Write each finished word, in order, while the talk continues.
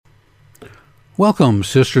Welcome,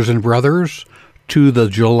 sisters and brothers, to the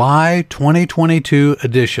July 2022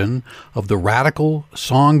 edition of the Radical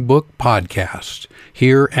Songbook podcast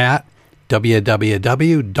here at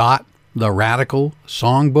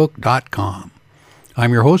www.theradicalsongbook.com.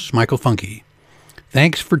 I'm your host, Michael Funky.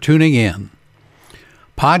 Thanks for tuning in.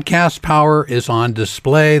 Podcast Power is on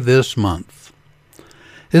display this month.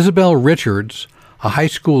 Isabel Richards, a high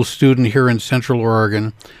school student here in Central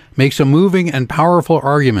Oregon, makes a moving and powerful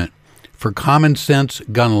argument for common sense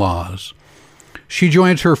gun laws. She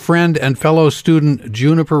joins her friend and fellow student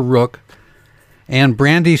Juniper Rook and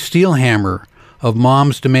Brandy Steelhammer of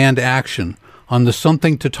Moms Demand Action on the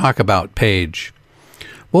Something to Talk About page.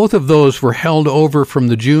 Both of those were held over from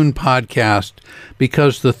the June podcast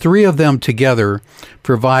because the three of them together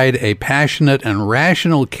provide a passionate and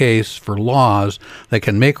rational case for laws that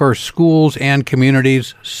can make our schools and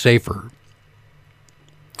communities safer.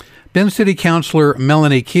 Bend City Councilor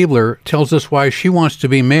Melanie Keebler tells us why she wants to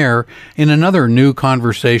be mayor in another new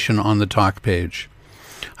conversation on the talk page.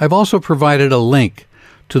 I've also provided a link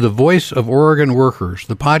to The Voice of Oregon Workers,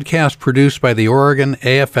 the podcast produced by the Oregon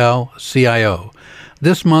AFL-CIO.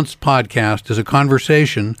 This month's podcast is a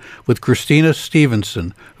conversation with Christina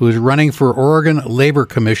Stevenson, who is running for Oregon Labor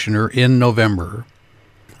Commissioner in November.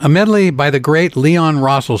 A medley by the great Leon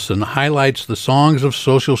Rosselson highlights the songs of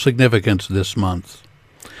social significance this month.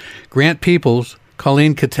 Grant Peoples,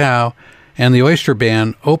 Colleen Katow, and the Oyster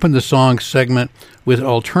Band opened the song segment with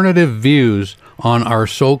alternative views on our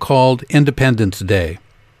so-called Independence Day.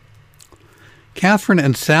 Catherine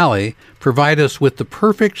and Sally provide us with the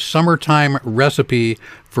perfect summertime recipe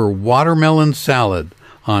for watermelon salad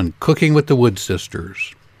on Cooking with the Wood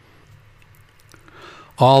Sisters.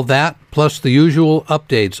 All that, plus the usual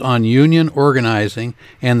updates on union organizing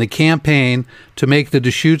and the campaign to make the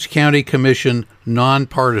Deschutes County Commission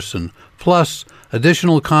nonpartisan, plus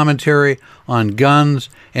additional commentary on guns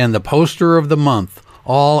and the poster of the month,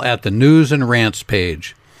 all at the News and Rants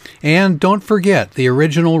page. And don't forget the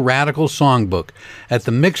original Radical Songbook at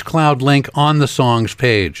the Mixcloud link on the songs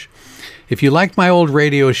page. If you like my old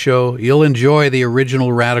radio show, you'll enjoy the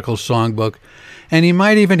original Radical Songbook, and you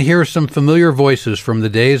might even hear some familiar voices from the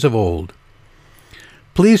days of old.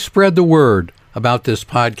 Please spread the word about this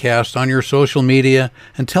podcast on your social media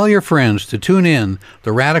and tell your friends to tune in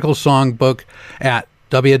the Radical Songbook at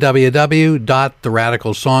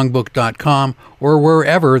www.theradicalsongbook.com or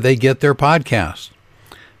wherever they get their podcasts.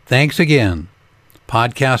 Thanks again.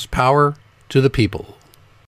 Podcast power to the people.